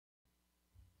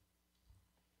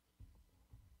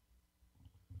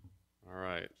All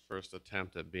right. First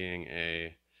attempt at being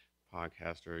a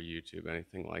podcaster or YouTube,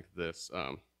 anything like this.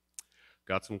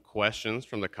 Got some questions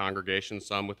from the congregation,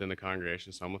 some within the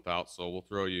congregation, some without. So we'll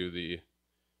throw you the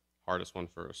hardest one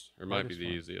first. Or it might be Hardest the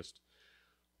one. easiest.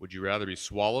 Would you rather be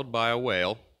swallowed by a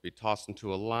whale, be tossed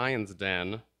into a lion's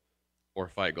den, or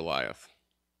fight Goliath?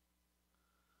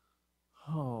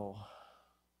 Oh,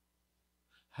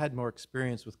 had more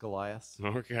experience with Goliaths.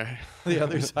 Okay. The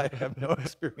others I have no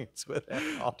experience with at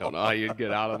Don't all. know how you'd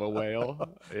get out of a whale.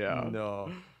 Yeah.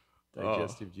 No, Oh,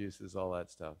 digestive juices, all that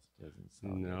stuff doesn't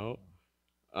sound good. no.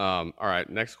 All right.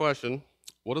 Next question.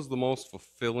 What is the most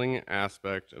fulfilling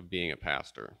aspect of being a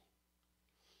pastor?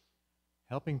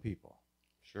 Helping people,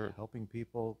 Sure. helping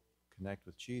people connect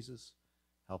with Jesus,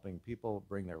 helping people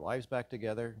bring their lives back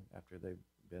together after they've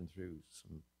been through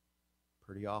some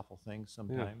pretty awful things Yeah.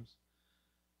 sometimes.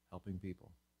 Helping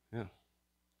people. Yeah.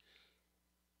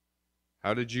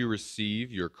 How did you receive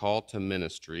your call to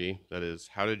ministry? That is,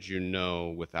 how did you know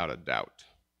without a doubt?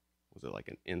 Was it like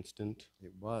an instant?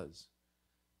 It was.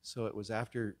 So it was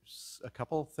after a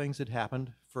couple things had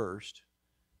happened first,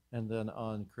 and then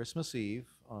on Christmas Eve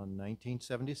on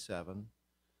 1977,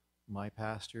 my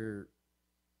pastor,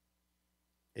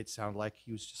 it sounded like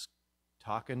he was just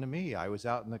talking to me. I was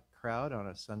out in the crowd on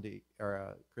a Sunday or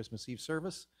a Christmas Eve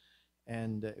service,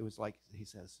 and it was like he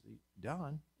says,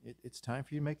 "Don, it's time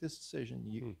for you to make this decision."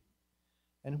 Hmm.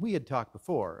 And we had talked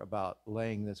before about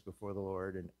laying this before the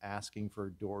Lord and asking for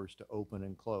doors to open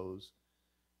and close.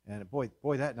 And boy,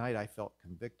 that night I felt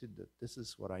convicted that this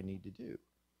is what I need to do.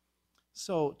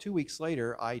 So 2 weeks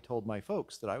later, I told my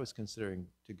folks that I was considering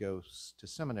to go to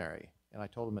seminary, and I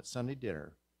told them at Sunday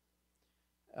dinner.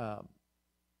 Um,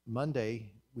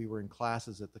 Monday, we were in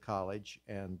classes at the college,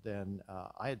 and then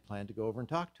I had planned to go over and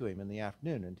talk to him in the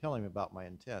afternoon and tell him about my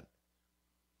intent.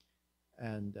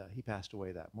 And he passed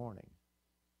away that morning.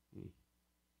 Hmm.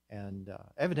 And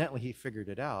evidently he figured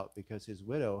it out because his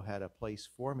widow had a place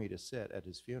for me to sit at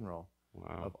his funeral.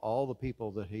 Wow. Of all the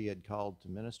people that he had called to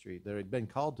ministry, that had been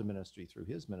called to ministry through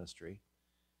his ministry,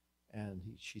 and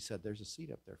she said, "There's a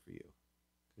seat up there for you,"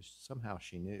 because somehow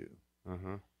she knew.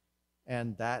 Uh-huh.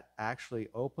 And that actually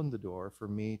opened the door for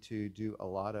me to do a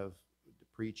lot of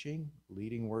preaching,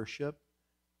 leading worship,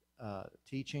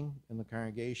 teaching in the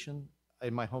congregation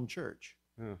in my home church,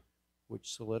 Yeah.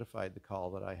 which solidified the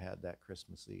call that I had that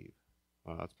Christmas Eve.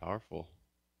 Wow, that's powerful.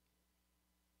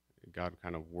 God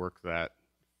kind of worked that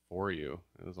for you.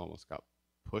 It was almost got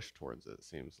pushed towards it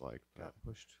seems like. But Got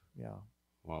pushed, yeah.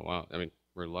 wow. I mean,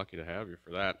 we're lucky to have you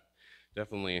for that.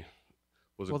 Definitely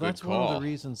was a Well, good that's one of the call.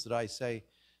 reasons that I say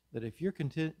that if you're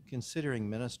considering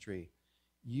ministry,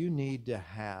 you need to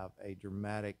have a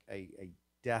dramatic, a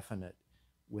definite,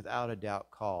 without a doubt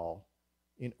call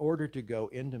in order to go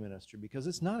into ministry, because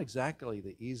it's not exactly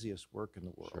the easiest work in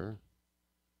the world. Sure.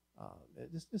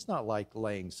 It's not like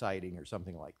laying siding or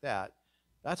something like that.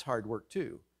 That's hard work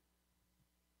too.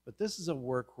 But this is a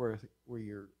work where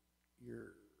you're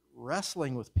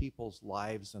wrestling with people's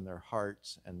lives and their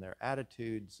hearts and their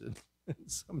attitudes, and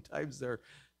sometimes their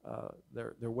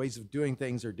ways of doing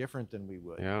things are different than we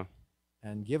would. Yeah.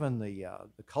 And given the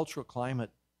cultural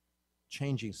climate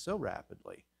changing so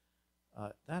rapidly,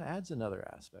 that adds another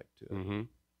aspect to it. Mm-hmm.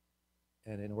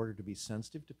 And in order to be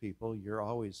sensitive to people, you're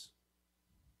always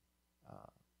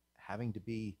having to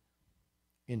be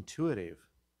intuitive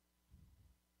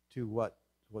to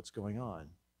what's going on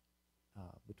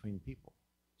between people.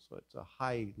 So it's a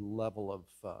high level of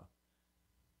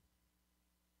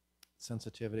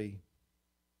sensitivity,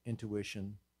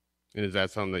 intuition, And is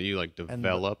that something that you like and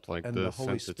developed, like and the the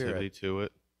Holy sensitivity Spirit. to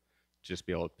it? Just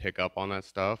be able to pick up on that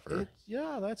stuff, or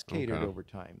Yeah, that's catered okay. over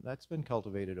time. That's been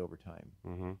cultivated over time.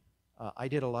 Mm-hmm. I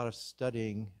did a lot of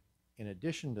studying in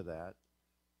addition to that,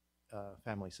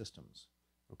 family systems.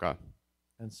 Okay.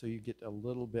 And so you get a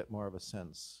little bit more of a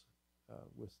sense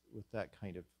with that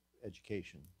kind of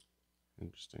education.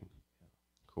 Interesting.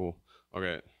 Cool.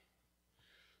 Okay.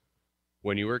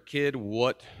 When you were a kid,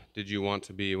 what did you want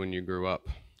to be when you grew up?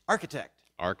 Architect.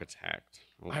 Architect.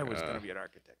 I was going Okay. to be an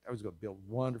architect. I was going to build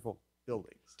wonderful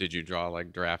buildings. Did you draw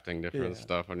like drafting different Yeah.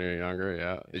 stuff when you were younger?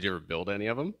 Yeah. Did you ever build any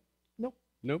of them? Nope.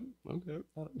 Nope. Okay.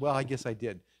 Well, I guess I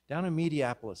did. Down in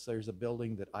Mediapolis, there's a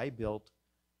building that I built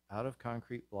out of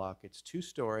concrete block. It's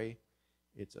 2-story.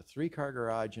 It's a 3-car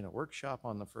garage and a workshop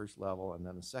on the first level, and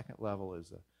then the second level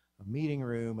is a meeting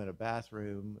room and a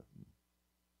bathroom,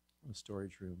 a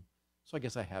storage room. So I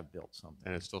guess I have built something.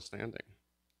 And it's still standing.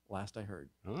 Last I heard.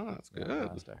 Oh, that's Yeah, good.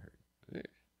 last I heard. Hey.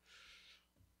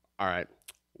 All right.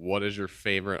 What is your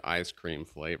favorite ice cream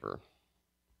flavor?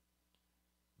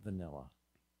 Vanilla.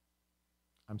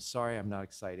 I'm sorry I'm not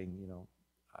exciting.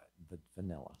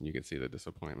 vanilla. You can see the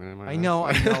disappointment in my I eyes. know,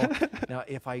 I know. Now,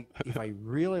 if I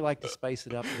really like to spice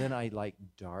it up, then I like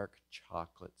dark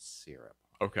chocolate syrup.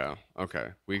 Okay, okay.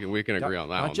 We can agree on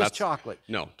that Not one. just That's chocolate.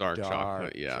 no dark Dark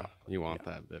chocolate. Yeah, chocolate. you want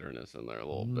Yeah. that bitterness in there a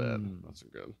little bit. Mm. That's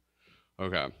good.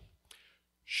 Okay.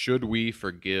 Should we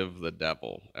forgive the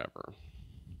devil ever?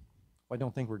 I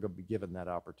don't think we're going to be given that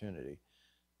opportunity.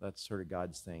 That's sort of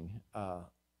God's thing.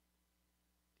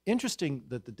 Interesting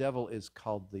that the devil is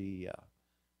called the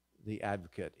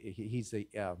advocate. He's the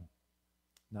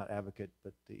not advocate,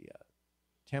 but the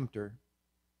tempter,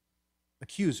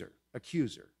 accuser.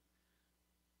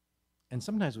 And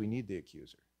sometimes we need the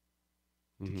accuser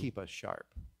to keep us sharp.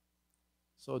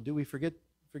 So do we forgive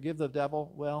the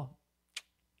devil? Well,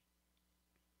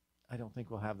 I don't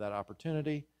think we'll have that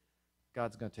opportunity.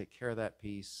 God's going to take care of that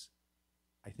piece.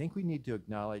 I think we need to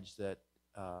acknowledge that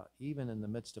even in the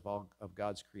midst of all of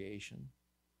God's creation,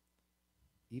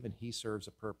 even he serves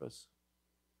a purpose.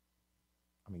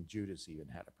 I mean, Judas even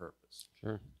had a purpose.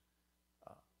 Sure.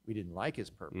 We didn't like his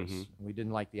purpose, and we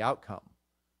didn't like the outcome.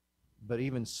 But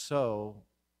even so,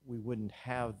 we wouldn't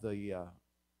have the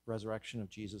resurrection of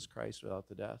Jesus Christ without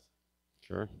the death.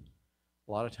 Sure.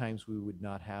 A lot of times we would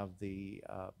not have the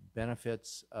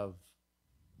benefits of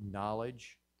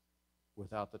knowledge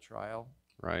without the trial.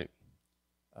 Right.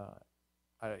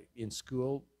 In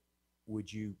school,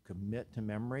 would you commit to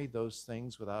memory those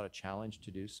things without a challenge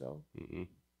to do so? Mm-mm.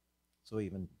 So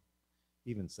even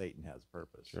Satan has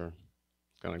purpose. Sure.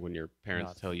 It's kind of like when your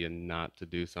parents tell you not to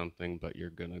do something, but you're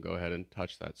going to go ahead and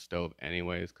touch that stove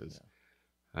anyways, because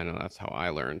I know that's how I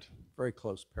learned. Very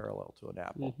close parallel to an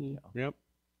apple. Yep.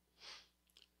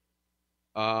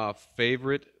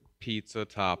 Favorite pizza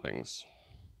toppings?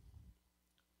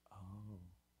 Oh,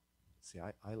 see,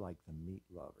 I like the meat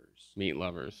lovers. Meat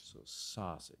lovers. So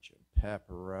sausage and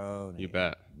pepperoni. You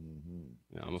bet. Mm-hmm.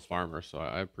 Yeah, I'm a farmer, so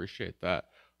I appreciate that.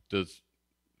 Does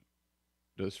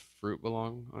fruit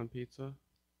belong on pizza?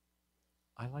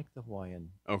 I like the Hawaiian.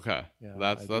 Okay, Yeah,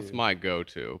 that's my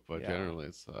go-to, but Yeah. generally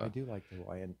it's. I do like the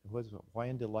Hawaiian. What is it?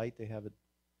 Hawaiian Delight? They have it.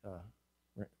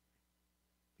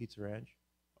 Pizza Ranch.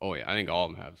 Oh yeah, I think all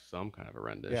of them have some kind of a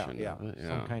rendition. Yeah, of it.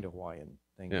 some kind of Hawaiian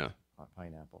thing. Yeah. With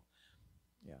pineapple.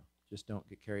 Yeah, just don't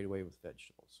get carried away with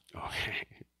vegetables. Okay.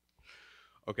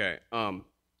 Okay.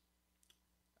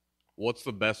 What's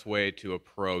the best way to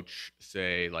approach,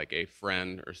 say, like a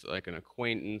friend or like an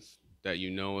acquaintance that you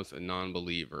know is a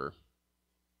non-believer,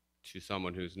 to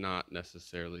someone who's not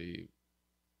necessarily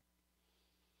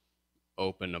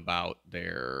open about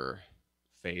their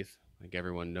faith? Like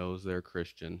everyone knows they're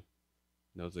Christian,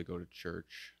 knows they go to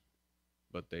church,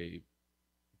 but they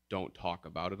don't talk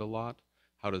about it a lot.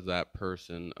 How does that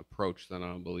person approach the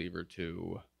non-believer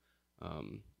to,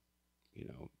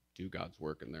 do God's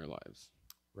work in their lives?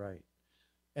 Right.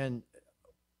 And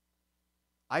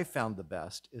I found the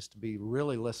best is to be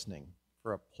really listening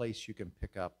for a place you can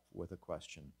pick up with a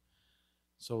question.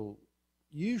 So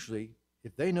usually,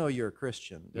 if they know you're a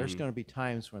Christian, there's going to be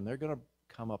times when they're going to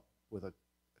come up with a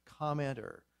comment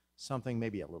or something,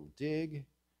 maybe a little dig,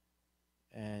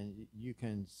 and you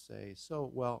can say, so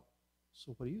what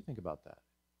do you think about that?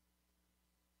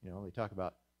 They talk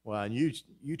about, well, and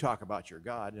you talk about your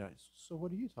God, and so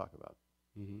what do you talk about?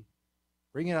 Mm-hmm.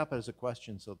 Bring it up as a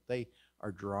question so they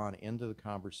are drawn into the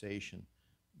conversation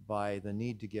by the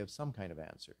need to give some kind of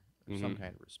answer or some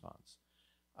kind of response.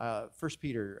 1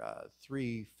 Peter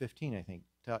 3:15, I think,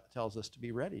 tells us to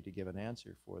be ready to give an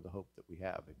answer for the hope that we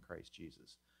have in Christ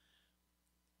Jesus.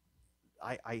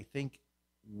 I think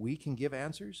we can give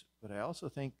answers, but I also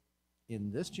think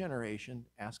in this generation,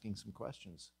 asking some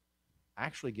questions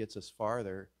actually gets us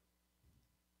farther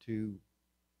to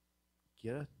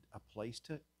get a place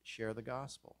to share the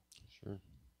gospel. Sure.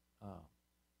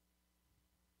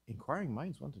 Inquiring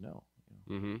minds want to know.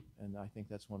 Mm-hmm. And I think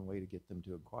that's one way to get them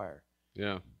to inquire.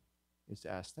 Yeah. Is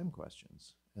to ask them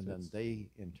questions. And then they,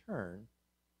 in turn,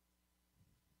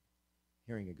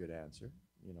 hearing a good answer,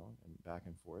 and back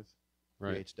and forth,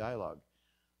 creates dialogue.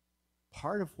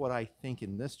 Part of what I think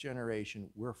in this generation,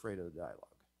 we're afraid of the dialogue.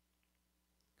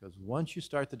 Because once you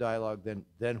start the dialogue,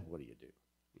 then what do you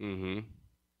do? Mm-hmm.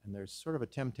 And there's sort of a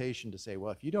temptation to say,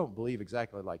 well, if you don't believe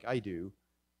exactly like I do,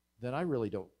 then I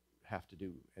really don't have to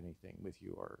do anything with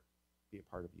you or be a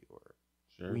part of you, or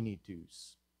we need to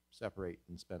separate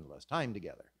and spend less time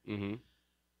together. Mm-hmm.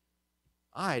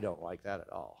 I don't like that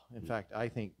at all. In fact, I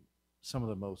think some of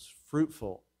the most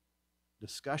fruitful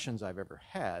discussions I've ever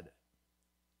had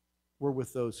were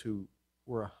with those who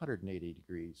were 180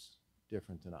 degrees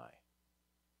different than I.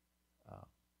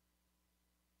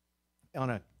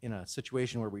 In a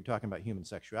situation where we're talking about human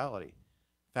sexuality,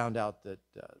 found out that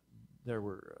there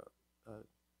were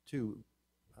two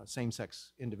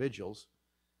same-sex individuals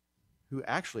who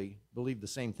actually believed the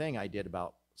same thing I did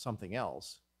about something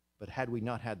else, but had we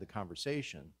not had the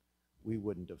conversation, we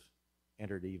wouldn't have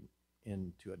entered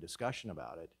into a discussion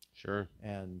about it. Sure.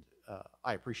 And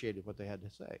I appreciated what they had to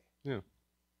say. Yeah.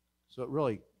 So it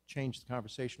really changed the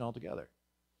conversation altogether.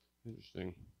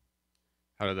 Interesting.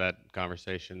 How did that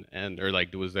conversation end? Or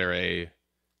like, was there a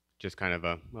just kind of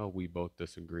a, well, we both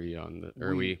disagree on the,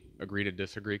 or we agree to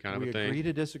disagree kind of a thing? We agree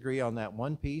to disagree on that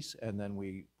one piece, and then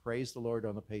we praise the Lord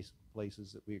on the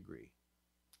places that we agree.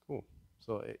 Cool.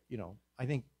 So, I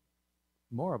think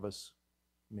more of us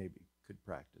maybe could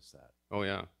practice that. Oh,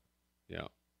 yeah. Yeah.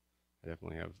 I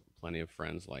definitely have plenty of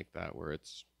friends like that where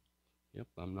it's, yep,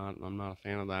 I'm not a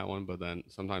fan of that one, but then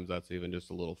sometimes that's even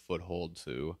just a little foothold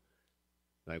to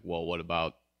like, well, what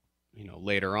about,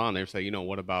 later on they say,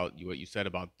 what about what you said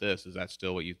about this? Is that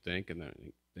still what you think? And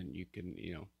then you can,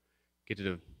 get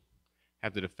to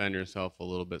have to defend yourself a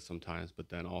little bit sometimes, but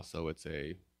then also it's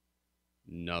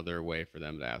another way for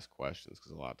them to ask questions,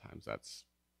 because a lot of times that's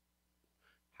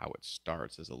how it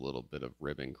starts, is a little bit of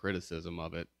ribbing criticism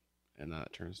of it, and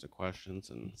that turns to questions.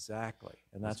 And exactly.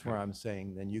 And that's where I'm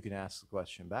saying then you can ask the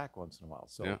question back once in a while.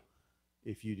 So yeah.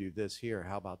 If you do this here,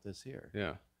 how about this here?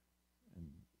 Yeah. And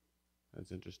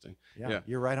that's interesting. Yeah,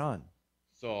 you're right on.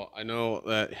 So I know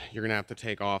that you're gonna have to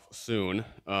take off soon.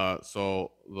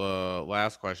 So the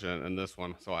last question and this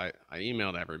one. So I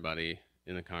emailed everybody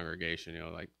in the congregation.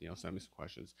 Send me some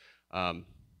questions.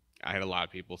 I had a lot of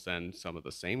people send some of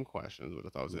the same questions, which I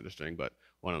thought was interesting. But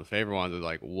one of the favorite ones is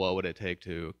like, what would it take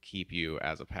to keep you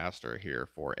as a pastor here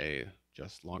for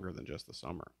just longer than just the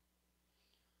summer?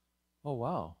 Oh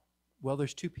wow. Well,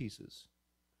 there's two pieces.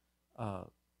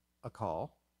 A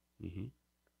call.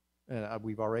 Mm-hmm. And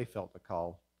we've already felt the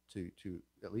call to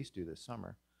at least do this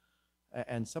summer,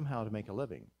 and somehow to make a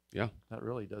living. Yeah, that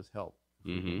really does help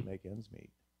if we can make ends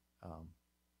meet.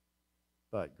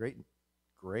 But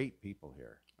great people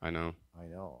here. I know.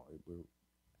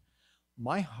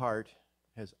 My heart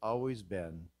has always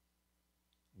been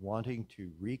wanting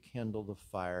to rekindle the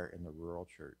fire in the rural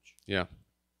church. Yeah,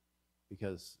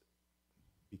 because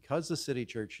the city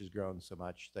church has grown so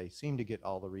much, they seem to get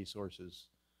all the resources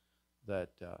that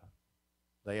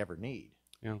they ever need,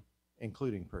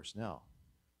 including personnel.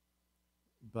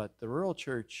 But the rural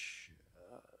church,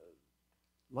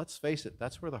 let's face it,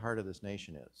 that's where the heart of this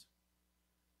nation is.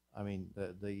 I mean,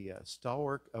 the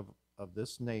stalwart of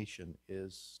this nation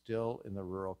is still in the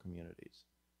rural communities.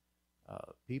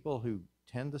 People who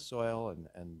tend the soil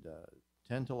and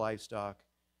tend to livestock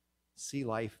see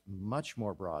life much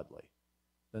more broadly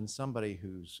than somebody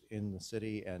who's in the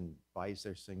city and buys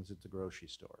their things at the grocery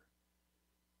store.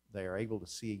 They are able to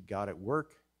see God at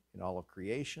work in all of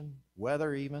creation,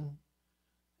 weather even,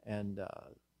 and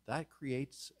that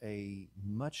creates a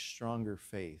much stronger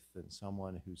faith than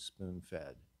someone who's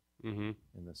spoon-fed in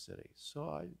the city.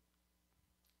 So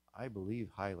I believe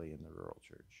highly in the rural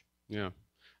church. Yeah.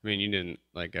 I mean, you didn't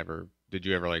did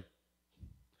you ever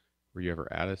were you ever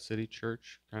at a city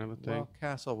church kind of a thing? Well,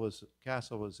 Castle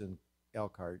was in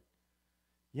Elkhart.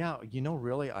 Yeah,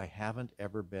 really, I haven't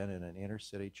ever been in an inner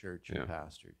city church and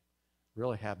pastored.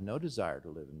 Really have no desire to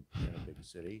live in a big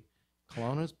city.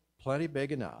 Kelowna's plenty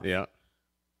big enough. Yeah,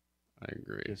 I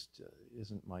agree. Just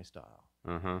isn't my style.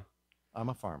 Uh-huh. I'm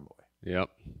a farm boy. Yep.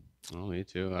 Oh, me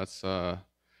too. That's a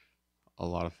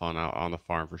lot of fun out on the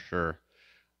farm for sure.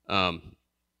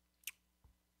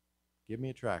 Give me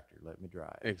a tractor, let me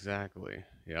drive. Exactly.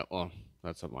 Yeah, well,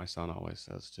 that's what my son always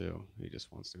says too. He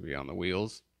just wants to be on the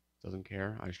wheels. Doesn't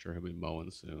care. I'm sure he'll be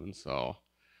mowing soon. So,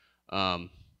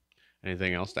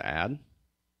 anything else to add?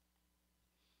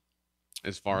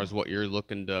 As far as what you're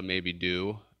looking to maybe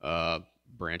do,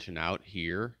 branching out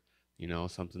here,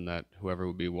 something that whoever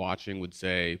would be watching would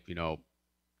say,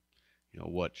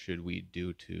 what should we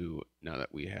do to, now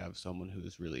that we have someone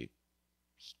who's really,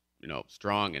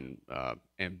 strong and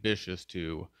ambitious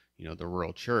to, the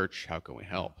rural church, how can we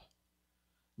help?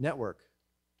 Network.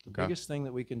 The biggest thing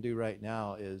that we can do right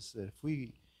now is that if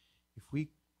we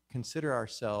consider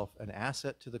ourselves an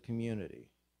asset to the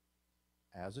community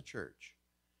as a church,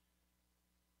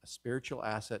 a spiritual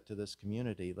asset to this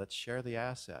community, let's share the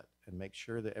asset and make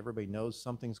sure that everybody knows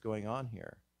something's going on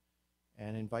here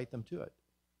and invite them to it.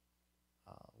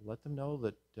 Let them know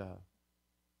that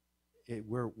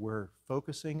we're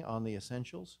focusing on the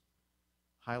essentials,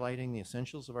 highlighting the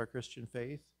essentials of our Christian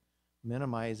faith,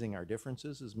 minimizing our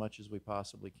differences as much as we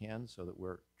possibly can so that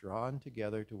we're drawn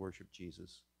together to worship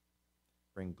Jesus,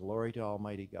 bring glory to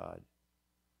Almighty God,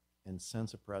 and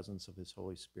sense a presence of His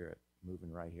Holy Spirit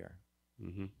moving right here.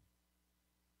 Mm-hmm.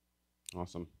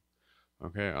 Awesome.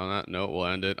 Okay, on that note, we'll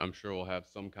end it. I'm sure we'll have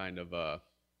some kind of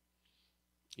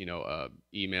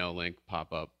email link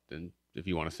pop up, and if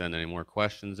you want to send any more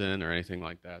questions in or anything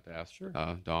like that to ask Sure.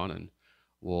 Dawn, and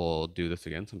we'll do this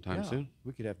again sometime Yeah, soon.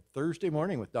 we could have Thursday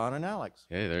morning with Don and Alex.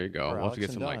 Hey, there you go. Or We'll have to Alex get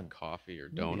and some Don. like coffee or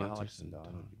Maybe donuts or Alex and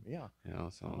something. Don. Yeah, Yeah,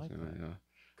 that sounds like good. that. Yeah.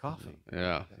 Coffee.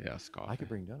 Yeah, Okay. yes, coffee. I could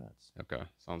bring donuts. Okay,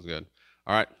 sounds good.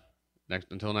 All right.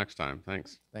 Until next time.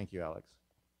 Thanks. Thank you, Alex.